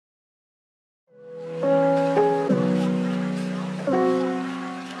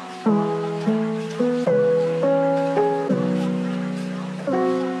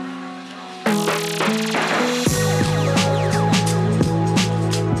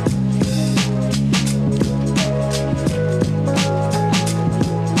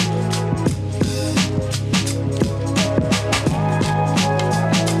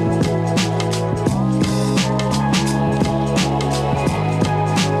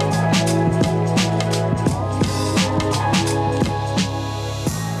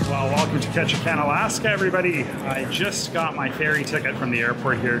Ketchikan, Alaska, everybody. I just got my ferry ticket from the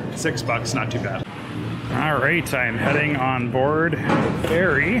airport here. $6, not too bad. All right, I'm heading on board the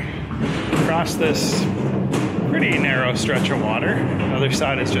ferry across this pretty narrow stretch of water. The other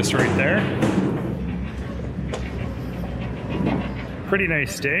side is just right there. Pretty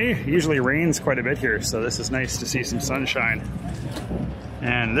nice day. Usually rains quite a bit here, so this is nice to see some sunshine.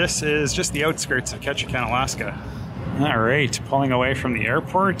 And this is just the outskirts of Ketchikan, Alaska. All right, pulling away from the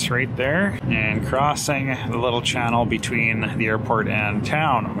airport right there and crossing the little channel between the airport and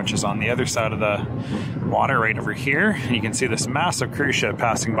town, which is on the other side of the water right over here. And you can see this massive cruise ship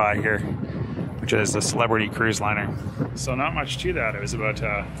passing by here, which is the Celebrity Cruise Liner. So not much to that. It was about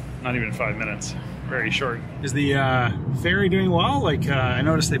not even 5 minutes. Very short. Is the ferry doing well? Like I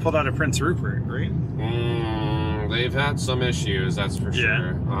noticed they pulled out of Prince Rupert, right? They've had some issues, that's for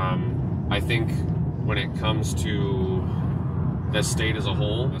sure. I think when it comes to the state as a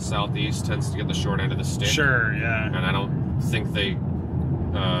whole, the southeast tends to get the short end of the stick. Sure, yeah. And I don't think they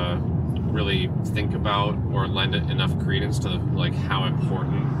really think about or lend it enough credence to like how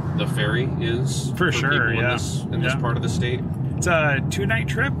important the ferry is for sure. Yeah, in this part of the state. It's a 2-night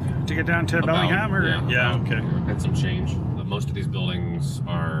trip to get down to Bellingham, or yeah, okay. And some change. Most of these buildings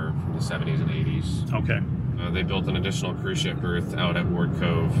are from the 70s and 80s. Okay. They built an additional cruise ship berth out at Ward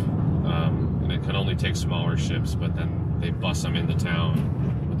Cove, and it can only take smaller ships, but then they bus them into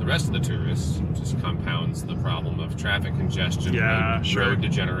town with the rest of the tourists, which just compounds the problem of traffic congestion, road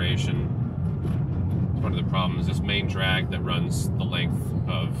degeneration. One of the problems, this main drag that runs the length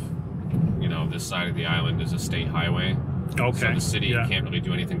of, you know, this side of the island is a state highway. Okay. So the city can't really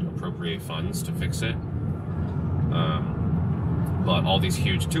do anything to appropriate funds to fix it. But all these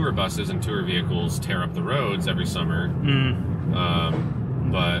huge tour buses and tour vehicles tear up the roads every summer.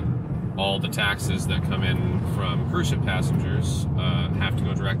 But all the taxes that come in from cruise ship passengers have to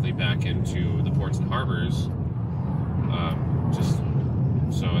go directly back into the ports and harbors. Just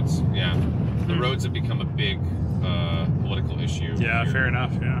so it's the roads have become a big political issue. Yeah, here. Fair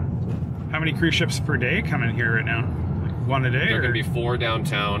enough. Yeah. How many cruise ships per day come in here right now? Like one a day? There are going to be 4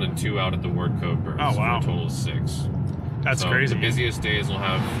 downtown and 2 out at the Ward Cove berths. Oh wow! For a total of 6. That's crazy. The busiest days will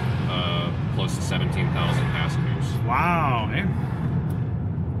have close to 17,000 passengers. Wow. Hey.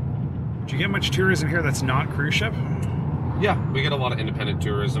 Do you get much tourism here that's not cruise ship? Yeah, we get a lot of independent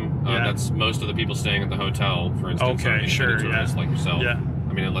tourism. That's most of the people staying at the hotel, for instance. Okay, sure. Tourists like yourself. Yeah.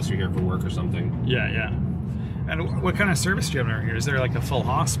 I mean, unless you're here for work or something. Yeah, yeah. And what kind of service do you have over here? Is there like a full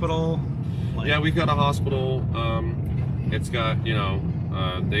hospital? Yeah, we've got a hospital. It's got, you know,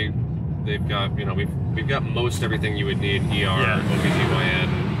 they've got, you know, we've got most everything you would need, ER, OBGYN,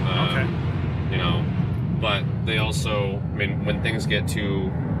 you know, but they also, I mean, when things get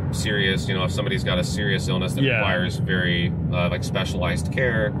too serious, you know, if somebody's got a serious illness that requires very, like, specialized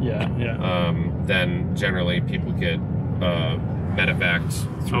care, then generally people get medevaced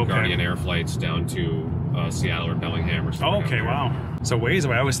through Guardian Air flights down to Seattle or Bellingham or something. Okay, wow. So ways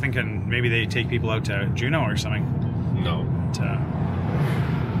away. I was thinking maybe they take people out to Juneau or something. No.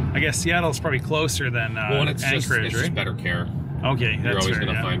 I guess Seattle's probably closer than Anchorage, it's right? just better care. Okay, that's You're always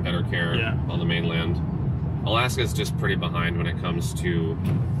going to find better care on the mainland. Alaska's just pretty behind when it comes to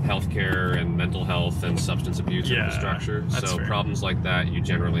healthcare and mental health and substance abuse infrastructure. So problems like that, you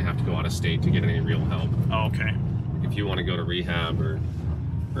generally have to go out of state to get any real help. Oh, okay. If you want to go to rehab or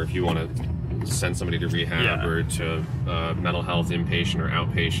if you want to send somebody to rehab or to mental health inpatient or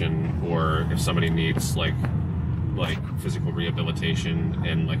outpatient, or if somebody needs like physical rehabilitation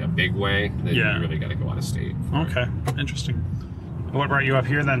in like a big way, then you really got to go out of state. Okay, interesting. What brought you up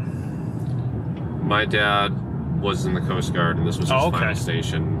here then? My dad was in the Coast Guard, and this was his final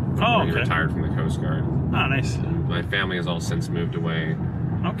station before he retired from the Coast Guard. Oh, nice. And my family has all since moved away.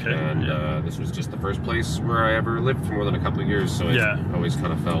 Okay. And this was just the first place where I ever lived for more than a couple of years, so it always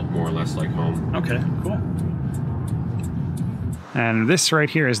kind of felt more or less like home. Okay, cool. And this right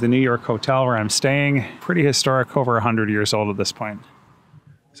here is the New York hotel where I'm staying. Pretty historic, over 100 years old at this point.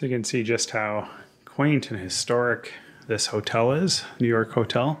 So you can see just how quaint and historic this hotel is, New York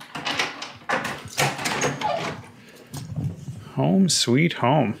Hotel. Home sweet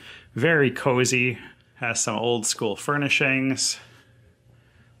home. Very cozy, has some old school furnishings,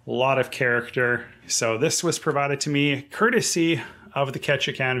 a lot of character. So this was provided to me courtesy of the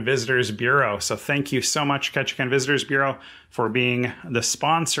Ketchikan Visitors Bureau. So thank you so much, Ketchikan Visitors Bureau, for being the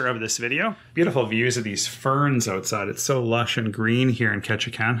sponsor of this video. Beautiful views of these ferns outside. It's so lush and green here in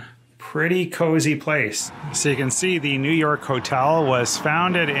Ketchikan. Pretty cozy place. So you can see the New York Hotel was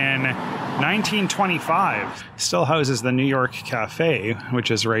founded in 1925. Still houses the New York Cafe,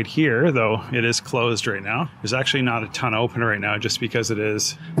 which is right here, though it is closed right now. There's actually not a ton open right now just because it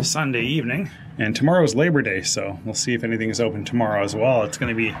is Sunday evening. And tomorrow's Labor Day, so we'll see if anything is open tomorrow as well. It's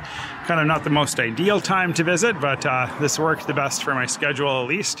going to be kind of not the most ideal time to visit, but this worked the best for my schedule at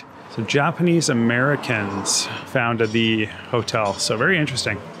least. So Japanese Americans founded the hotel, so very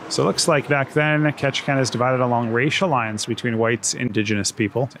interesting. So it looks like back then, Ketchikan is divided along racial lines between whites, indigenous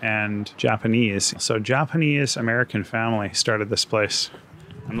people, and Japanese. So Japanese American family started this place.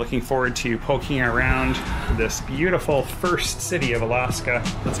 I'm looking forward to poking around this beautiful first city of Alaska.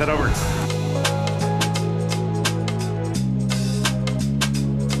 Let's head over.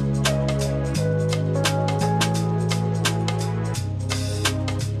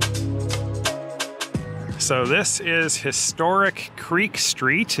 So this is historic Creek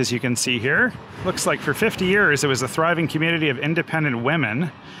Street, as you can see here. Looks like for 50 years it was a thriving community of independent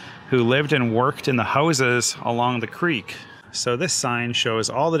women who lived and worked in the houses along the creek. So this sign shows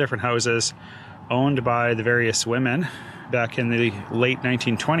all the different houses owned by the various women back in the late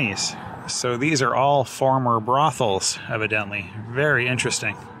 1920s. So these are all former brothels, evidently. Very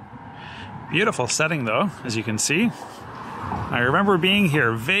interesting. Beautiful setting though, as you can see. I remember being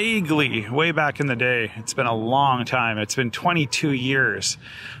here vaguely way back in the day. It's been a long time. It's been 22 years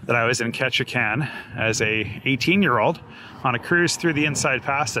that I was in Ketchikan as a 18-year-old on a cruise through the Inside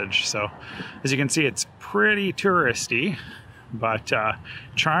Passage. So as you can see, it's pretty touristy, but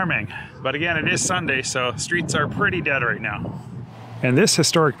charming. But again, it is Sunday, so streets are pretty dead right now. And this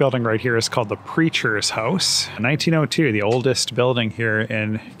historic building right here is called the Preacher's House. 1902, the oldest building here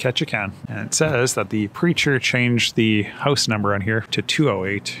in Ketchikan. And it says that the preacher changed the house number on here to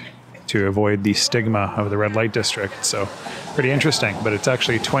 208 to avoid the stigma of the red light district. So pretty interesting, but it's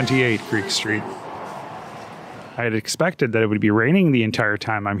actually 28 Creek Street. I had expected that it would be raining the entire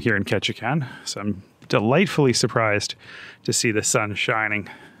time I'm here in Ketchikan, so I'm delightfully surprised to see the sun shining.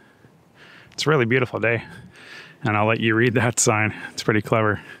 It's a really beautiful day. And I'll let you read that sign. It's pretty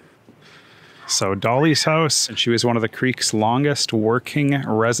clever. So Dolly's house, and she was one of the creek's longest working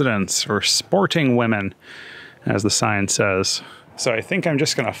residents, or sporting women, as the sign says. So I think I'm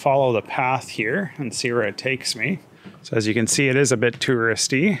just gonna follow the path here and see where it takes me. So as you can see, it is a bit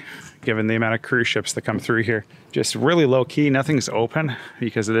touristy, given the amount of cruise ships that come through here. Just really low key, nothing's open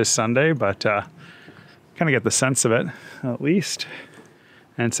because it is Sunday, but kind of get the sense of it, at least.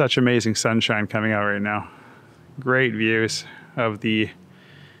 And such amazing sunshine coming out right now. Great views of the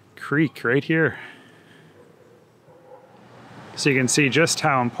creek right here. So you can see just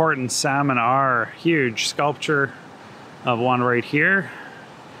how important salmon are. Huge sculpture of one right here.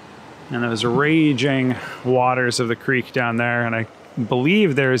 And those raging waters of the creek down there. And I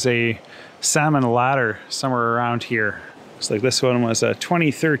believe there's a salmon ladder somewhere around here. Looks like this one was a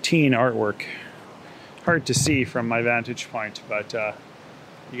 2013 artwork. Hard to see from my vantage point, but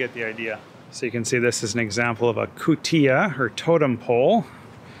you get the idea. So you can see this is an example of a kutia, or totem pole,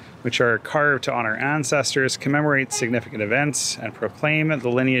 which are carved to honor ancestors, commemorate significant events, and proclaim the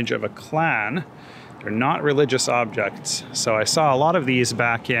lineage of a clan. They're not religious objects. So I saw a lot of these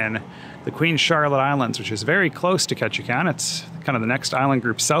back in the Queen Charlotte Islands, which is very close to Ketchikan. It's kind of the next island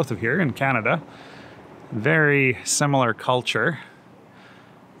group south of here in Canada. Very similar culture.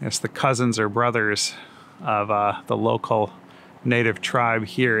 I guess the cousins or brothers of the local native tribe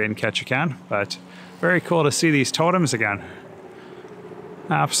here in Ketchikan, but very cool to see these totems again.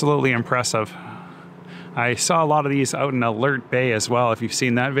 Absolutely impressive. I saw a lot of these out in Alert Bay as well. If you've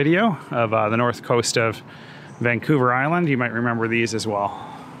seen that video of the north coast of Vancouver Island, you might remember these as well.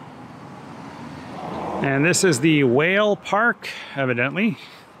 And this is the whale park, evidently.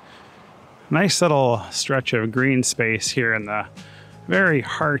 Nice little stretch of green space here in the very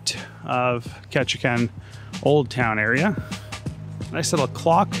heart of Ketchikan Old Town area. Nice little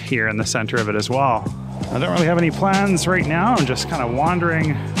clock here in the center of it as well. I don't really have any plans right now. I'm just kind of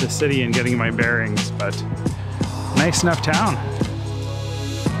wandering the city and getting my bearings, but nice enough town.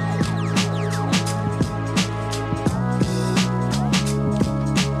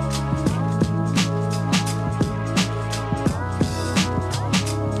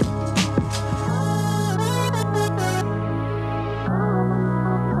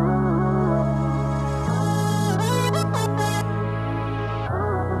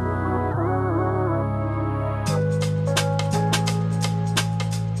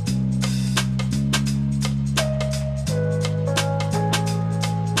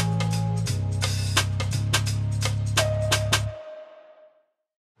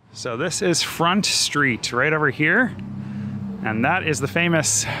 So this is Front Street right over here. And that is the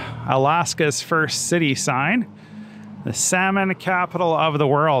famous Alaska's First City sign. The salmon capital of the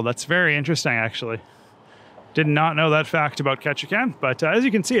world. That's very interesting, actually. Did not know that fact about Ketchikan, but as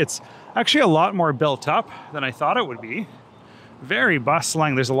you can see, it's actually a lot more built up than I thought it would be. Very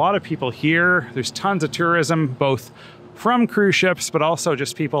bustling. There's a lot of people here. There's tons of tourism, both from cruise ships, but also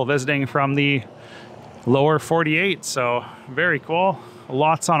just people visiting from the lower 48. So very cool.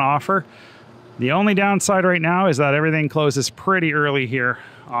 Lots on offer. The only downside right now is that everything closes pretty early here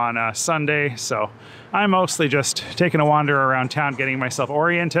on Sunday. So I'm mostly just taking a wander around town, getting myself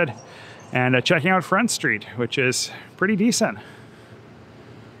oriented and checking out Front Street, which is pretty decent.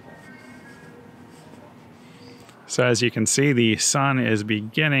 So as you can see, the sun is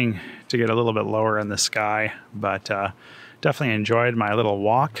beginning to get a little bit lower in the sky, but definitely enjoyed my little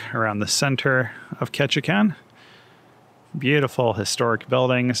walk around the center of Ketchikan. Beautiful historic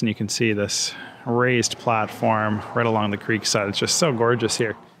buildings, and you can see this raised platform right along the creek side. It's just so gorgeous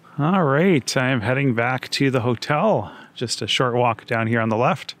here. All right, I'm heading back to the hotel. Just a short walk down here on the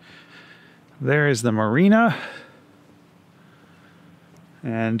left. There is the marina.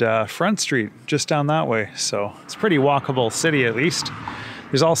 And Front Street just down that way. So it's a pretty walkable city, at least.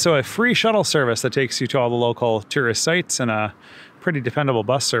 There's also a free shuttle service that takes you to all the local tourist sites, and a pretty dependable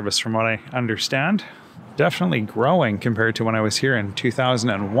bus service from what I understand. Definitely growing compared to when I was here in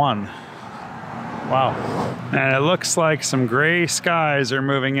 2001. Wow. And it looks like some gray skies are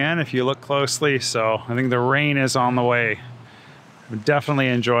moving in if you look closely. So I think the rain is on the way. I've definitely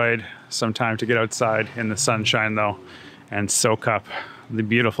enjoyed some time to get outside in the sunshine though and soak up the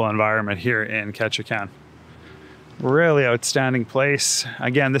beautiful environment here in Ketchikan. Really outstanding place.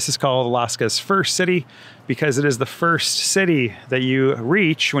 Again, this is called Alaska's first city because it is the first city that you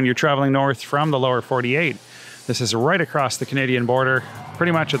reach when you're traveling north from the lower 48. This is right across the Canadian border,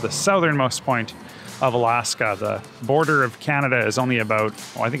 pretty much at the southernmost point of Alaska. The border of Canada is only about,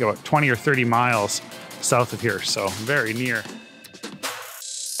 I think about 20 or 30 miles south of here, so very near.